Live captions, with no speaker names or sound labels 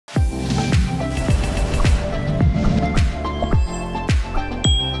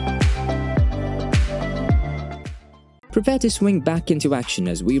Prepare to swing back into action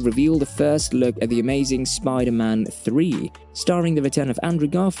as we reveal the first look at The Amazing Spider-Man 3, starring the return of Andrew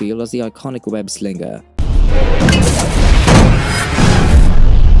Garfield as the iconic web slinger.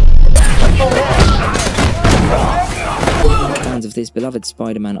 Fans of this beloved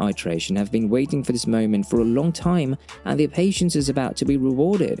Spider-Man iteration have been waiting for this moment for a long time, and their patience is about to be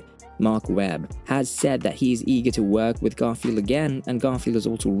rewarded. Marc Webb has said that he is eager to work with Garfield again, and Garfield is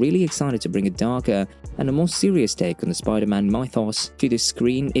also really excited to bring a darker and a more serious take on the Spider-Man mythos to the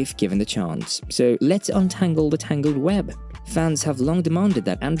screen if given the chance. So let's untangle the tangled web. Fans have long demanded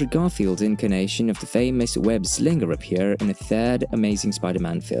that Andrew Garfield's incarnation of the famous web slinger appear in a third Amazing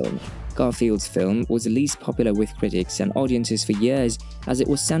Spider-Man film. Garfield's film was the least popular with critics and audiences for years, as it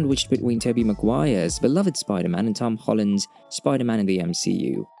was sandwiched between Tobey Maguire's beloved Spider-Man and Tom Holland's Spider-Man in the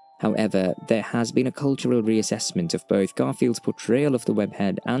MCU. However, there has been a cultural reassessment of both Garfield's portrayal of the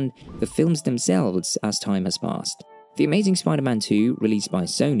webhead and the films themselves as time has passed. The Amazing Spider-Man 2, released by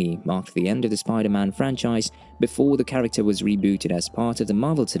Sony, marked the end of the Spider-Man franchise before the character was rebooted as part of the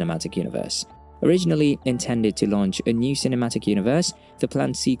Marvel Cinematic Universe. Originally intended to launch a new cinematic universe, the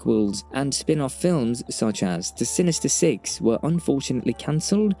planned sequels and spin-off films such as The Sinister Six were unfortunately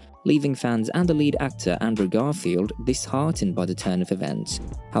cancelled, leaving fans and the lead actor Andrew Garfield disheartened by the turn of events.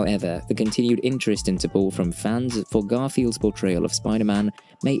 However, the continued interest and support from fans for Garfield's portrayal of Spider-Man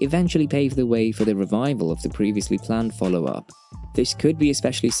may eventually pave the way for the revival of the previously planned follow-up. This could be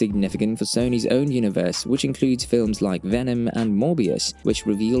especially significant for Sony's own universe, which includes films like Venom and Morbius, which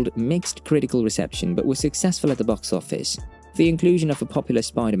revealed mixed critical reception but were successful at the box office. The inclusion of a popular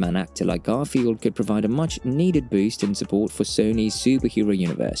Spider-Man actor like Garfield could provide a much-needed boost in support for Sony's superhero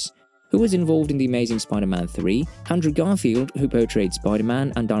universe. Who was involved in The Amazing Spider-Man 3? Andrew Garfield, who portrayed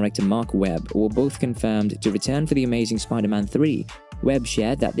Spider-Man, and director Marc Webb were both confirmed to return for The Amazing Spider-Man 3. Webb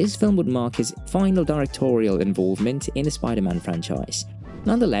shared that this film would mark his final directorial involvement in the Spider-Man franchise.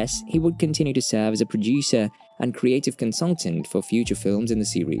 Nonetheless, he would continue to serve as a producer and creative consultant for future films in the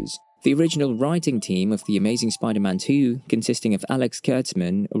series. The original writing team of The Amazing Spider-Man 2, consisting of Alex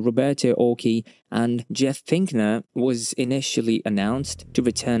Kurtzman, Roberto Orci, and Jeff Pinkner, was initially announced to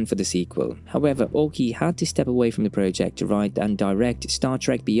return for the sequel. However, Orci had to step away from the project to write and direct Star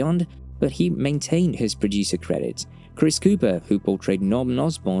Trek Beyond, but he maintained his producer credit. Chris Cooper, who portrayed Norman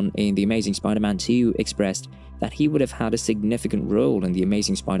Osborn in The Amazing Spider-Man 2, expressed that he would have had a significant role in The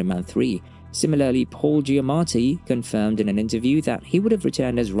Amazing Spider-Man 3. Similarly, Paul Giamatti confirmed in an interview that he would have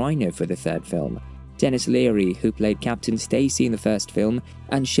returned as Rhino for the third film. Denis Leary, who played Captain Stacy in the first film,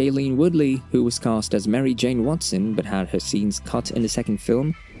 and Shailene Woodley, who was cast as Mary Jane Watson but had her scenes cut in the second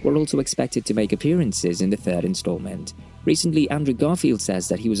film, were also expected to make appearances in the third installment. Recently, Andrew Garfield says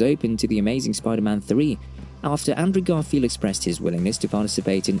that he was open to The Amazing Spider-Man 3. After Andrew Garfield expressed his willingness to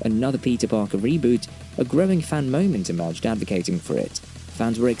participate in another Peter Parker reboot, a growing fan movement emerged advocating for it.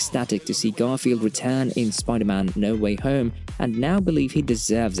 Fans were ecstatic to see Garfield return in Spider-Man No Way Home and now believe he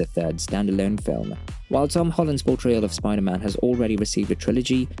deserves a third standalone film. While Tom Holland's portrayal of Spider-Man has already received a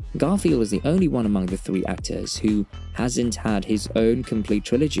trilogy, Garfield is the only one among the three actors who hasn't had his own complete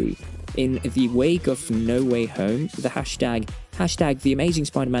trilogy. In the wake of No Way Home, the hashtag The Amazing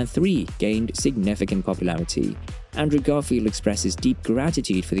Spider-Man 3 gained significant popularity. Andrew Garfield expresses deep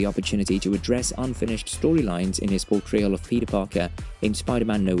gratitude for the opportunity to address unfinished storylines in his portrayal of Peter Parker in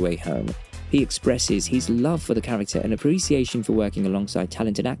Spider-Man No Way Home. He expresses his love for the character and appreciation for working alongside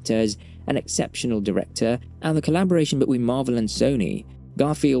talented actors, an exceptional director, and the collaboration between Marvel and Sony.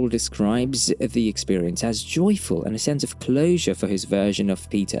 Garfield describes the experience as joyful and a sense of closure for his version of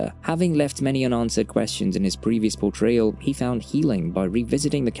Peter. Having left many unanswered questions in his previous portrayal, he found healing by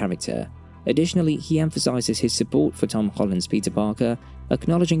revisiting the character. Additionally, he emphasizes his support for Tom Holland's Peter Parker,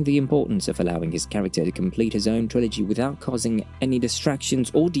 acknowledging the importance of allowing his character to complete his own trilogy without causing any distractions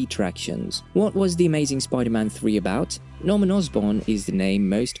or detractions. What was The Amazing Spider-Man 3 about? Norman Osborn is the name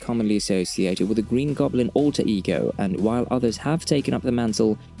most commonly associated with the Green Goblin alter ego, and while others have taken up the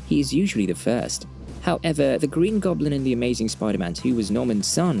mantle, he is usually the first. However, the Green Goblin in The Amazing Spider-Man 2 was Norman's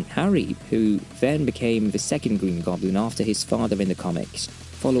son, Harry, who then became the second Green Goblin after his father in the comics.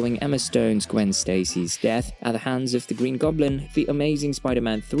 Following Emma Stone's Gwen Stacy's death at the hands of the Green Goblin, The Amazing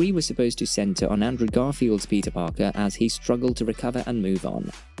Spider-Man 3 was supposed to center on Andrew Garfield's Peter Parker as he struggled to recover and move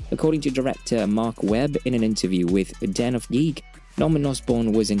on. According to director Marc Webb in an interview with Den of Geek, Norman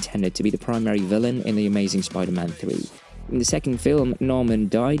Osborn was intended to be the primary villain in The Amazing Spider-Man 3. In the second film, Norman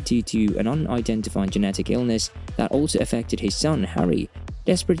died due to an unidentified genetic illness that also affected his son, Harry.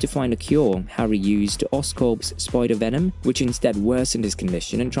 Desperate to find a cure, Harry used Oscorp's spider venom, which instead worsened his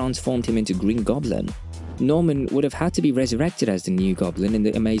condition and transformed him into Green Goblin. Norman would have had to be resurrected as the new Goblin in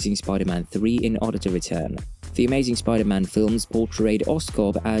The Amazing Spider-Man 3 in order to return. The Amazing Spider-Man films portrayed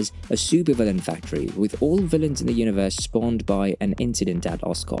Oscorp as a supervillain factory, with all villains in the universe spawned by an incident at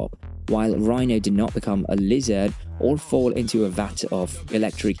Oscorp. While Rhino did not become a lizard or fall into a vat of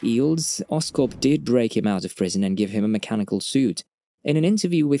electric eels, Oscorp did break him out of prison and give him a mechanical suit. In an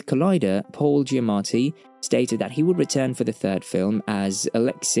interview with Collider, Paul Giamatti stated that he would return for the third film as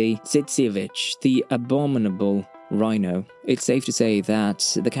Alexei Zitsievich, the abominable Rhino. It's safe to say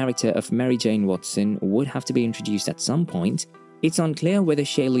that the character of Mary Jane Watson would have to be introduced at some point. It's unclear whether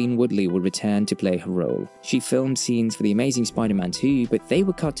Shailene Woodley would return to play her role. She filmed scenes for The Amazing Spider-Man 2, but they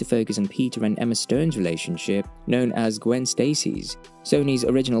were cut to focus on Peter and Emma Stone's relationship, known as Gwen Stacy's. Sony's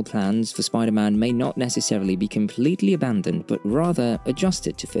original plans for Spider-Man may not necessarily be completely abandoned, but rather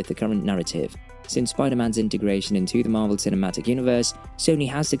adjusted to fit the current narrative. Since Spider-Man's integration into the Marvel Cinematic Universe, Sony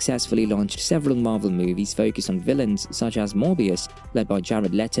has successfully launched several Marvel movies focused on villains such as Morbius, led by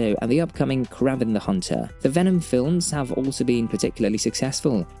Jared Leto, and the upcoming Kraven the Hunter. The Venom films have also been particularly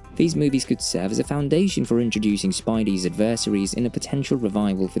successful. These movies could serve as a foundation for introducing Spidey's adversaries in a potential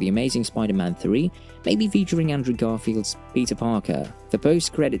revival for The Amazing Spider-Man 3, maybe featuring Andrew Garfield's Peter Parker. The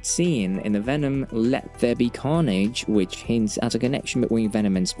post-credit scene in the Venom Let There Be Carnage, which hints at a connection between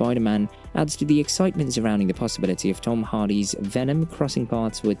Venom and Spider-Man, adds to the excitement surrounding the possibility of Tom Hardy's Venom crossing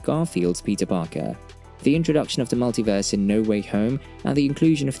paths with Garfield's Peter Parker. The introduction of the multiverse in No Way Home and the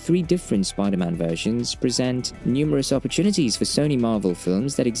inclusion of 3 different Spider-Man versions present numerous opportunities for Sony Marvel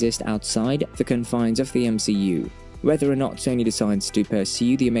films that exist outside the confines of the MCU. Whether or not Sony decides to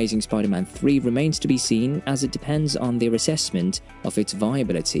pursue The Amazing Spider-Man 3 remains to be seen, as it depends on their assessment of its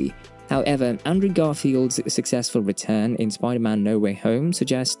viability. However, Andrew Garfield's successful return in Spider-Man No Way Home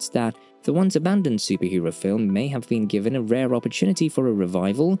suggests that the once abandoned superhero film may have been given a rare opportunity for a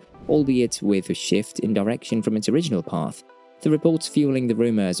revival, albeit with a shift in direction from its original path. The reports fueling the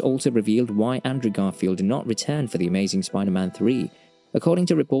rumors also revealed why Andrew Garfield did not return for The Amazing Spider-Man 3. According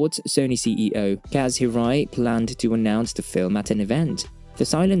to reports, Sony CEO Kaz Hirai planned to announce the film at an event. The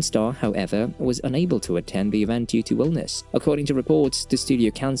silent star, however, was unable to attend the event due to illness. According to reports, the studio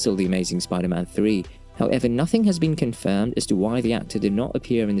cancelled The Amazing Spider-Man 3. However, nothing has been confirmed as to why the actor did not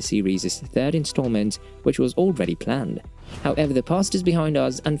appear in the series' third installment, which was already planned. However, the past is behind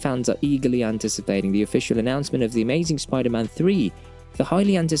us and fans are eagerly anticipating the official announcement of The Amazing Spider-Man 3. The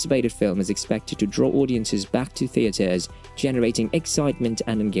highly anticipated film is expected to draw audiences back to theaters, generating excitement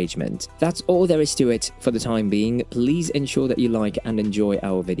and engagement. That's all there is to it for the time being. Please ensure that you like and enjoy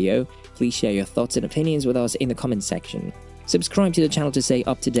our video. Please share your thoughts and opinions with us in the comments section. Subscribe to the channel to stay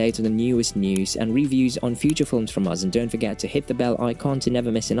up to date on the newest news and reviews on future films from us, and don't forget to hit the bell icon to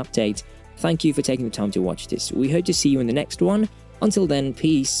never miss an update. Thank you for taking the time to watch this. We hope to see you in the next one. Until then,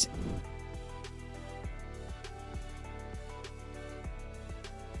 peace.